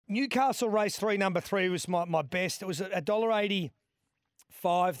Newcastle race 3, number 3 was my best. It was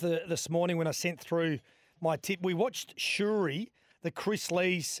 $1.85 this morning when I sent through my tip. We watched Shuri, the Chris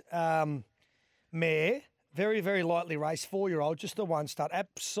Lee's mare, very, very lightly raced, 4-year-old, just the one start,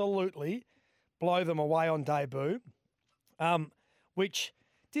 absolutely blow them away on debut, which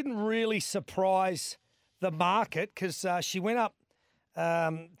didn't really surprise the market because she went up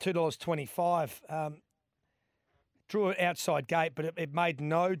 $2.25. Drew an outside gate, but it made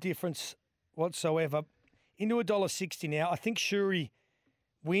no difference whatsoever. Into $1.60 now. I think Shuri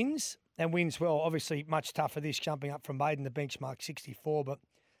wins and wins well. Obviously, much tougher this jumping up from maiden, the benchmark 64, but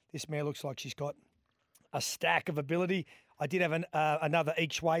this mare looks like she's got a stack of ability. I did have another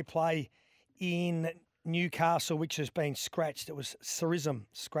each way play in Newcastle, which has been scratched. It was Cerism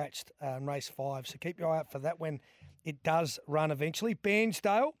scratched race 5, so keep your eye out for that when it does run eventually.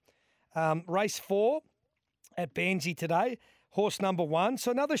 Bairnsdale, race 4. At Barnsey today, horse number 1.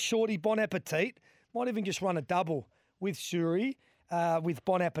 So another shorty, Bon Appetit. Might even just run a double with Shuri, with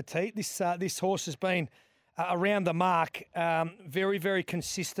Bon Appetit. This horse has been around the mark very, very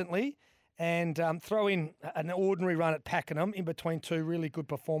consistently, and throw in an ordinary run at Pakenham in between 2 really good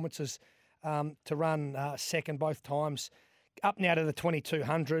performances to run second both times. Up now to the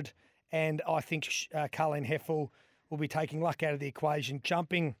 2200, and I think Carleen Heffel will be taking luck out of the equation,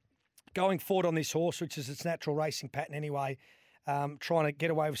 going forward on this horse, which is its natural racing pattern anyway, trying to get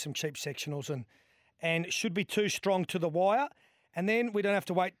away with some cheap sectionals and should be too strong to the wire. And then we don't have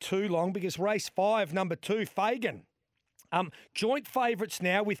to wait too long because race 5, number 2, Fagan. Joint favourites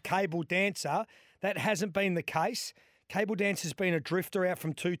now with Cable Dancer. That hasn't been the case. Cable Dancer's been a drifter out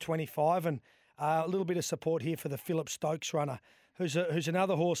from 225, and a little bit of support here for the Philip Stokes runner, who's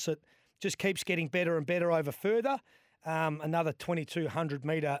another horse that just keeps getting better and better over further. Another 2,200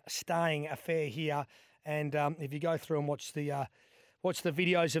 metre staying affair here, and if you go through and watch the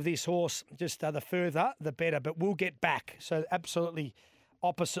videos of this horse, just the further the better. But we'll get back, so absolutely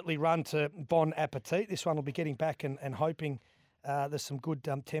oppositely run to Bon Appetit. This one will be getting back and hoping there's some good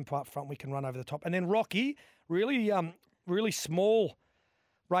tempo up front. We can run over the top, and then Rocky, really small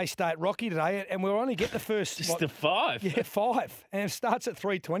race day at Rocky today, and we'll only get the first the 5. Yeah, 5, and it starts at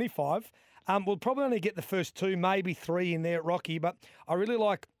 3:25. We'll probably only get the first 2, maybe 3 in there at Rocky, but I really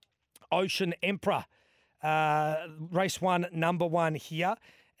like Ocean Emperor, race 1, number 1 here.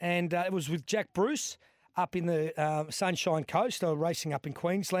 And it was with Jack Bruce up in the Sunshine Coast. They were racing up in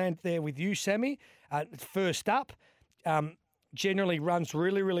Queensland there with you, Sammy. First up, generally runs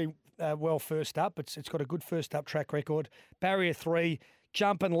really, really well first up. It's got a good first up track record. Barrier 3,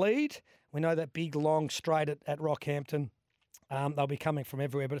 jump and lead. We know that big, long straight at Rockhampton. They'll be coming from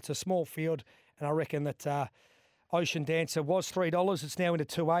everywhere, but it's a small field, and I reckon that Ocean Dancer was $3. It's now into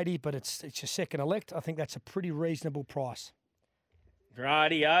 $2.80, but it's your second elect. I think that's a pretty reasonable price.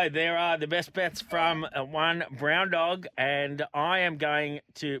 Rightio, there are the best bets from one Brown Dog, and I am going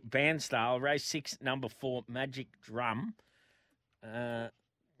to Bairnsdale, race 6, number 4, Magic Drum.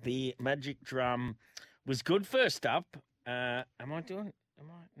 The Magic Drum was good first up. No, I'm not going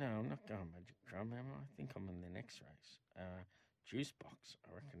Magic Drum, am I? I think I'm in the next race. Juice Box,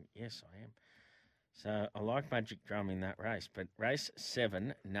 I reckon. Yes, I am. So I like Magic Drum in that race. But race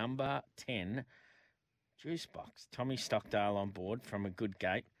 7, number 10, Juice Box. Tommy Stockdale on board from a good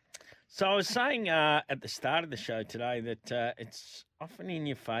gate. So I was saying at the start of the show today that it's often in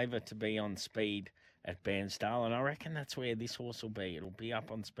your favour to be on speed at Bairnsdale, and I reckon that's where this horse will be. It'll be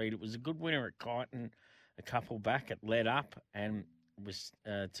up on speed. It was a good winner at Kyneton, a couple back. It led up and was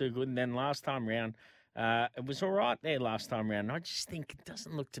too good. And then last time round, it was all right there last time round. I just think it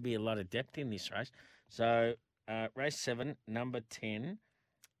doesn't look to be a lot of depth in this race. So race 7, number 10,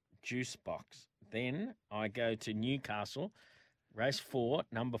 Juice Box. Then I go to Newcastle. Race 4,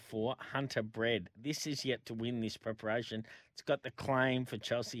 number 4, Hunter Bred. This is yet to win this preparation. It's got the claim for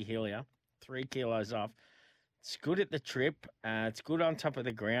Chelsea Hillier, 3 kilos off. It's good at the trip. It's good on top of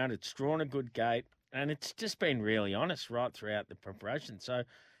the ground. It's drawn a good gate. And it's just been really honest right throughout the preparation. So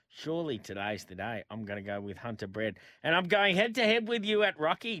surely today's the day. I'm going to go with Hunter Bred. And I'm going head-to-head with you at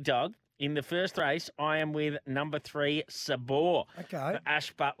Rocky, Dog. In the first race, I am with number 3, Sabor. Okay. For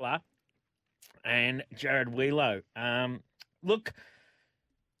Ash Butler and Jared Wheelo. Look,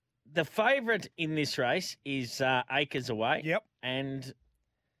 the favourite in this race is Acres Away. Yep. And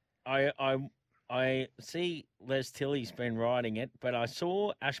I see Les Tilley's been riding it, but I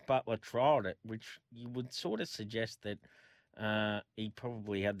saw Ash Butler trialled it, which you would sort of suggest that he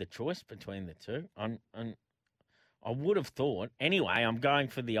probably had the choice between the two. I would have thought. Anyway, I'm going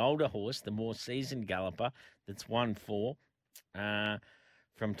for the older horse, the more seasoned galloper that's 1-4 from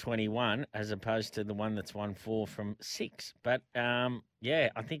from 21 as opposed to the one that's won 4 from 6. But, yeah,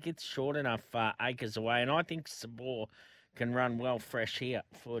 I think it's short enough acres away, and I think Sabor can run well fresh here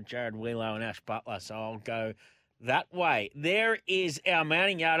for Jared Wheelo and Ash Butler, so I'll go that way. There is our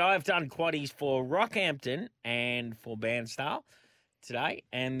mounting yard. I've done quaddies for Rockhampton and for Bairnsdale today,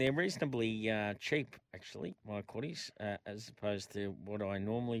 and they're reasonably cheap, actually, my quaddies, as opposed to what I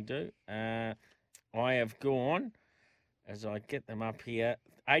normally do. I have gone, as I get them up here,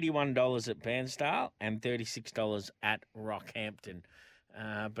 $81 at Bairnsdale and $36 at Rockhampton.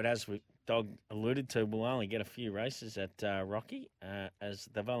 But as Dog alluded to, we'll only get a few races at Rocky, as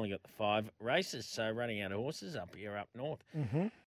they've only got the 5 races, so running out of horses up here up north. Mm-hmm.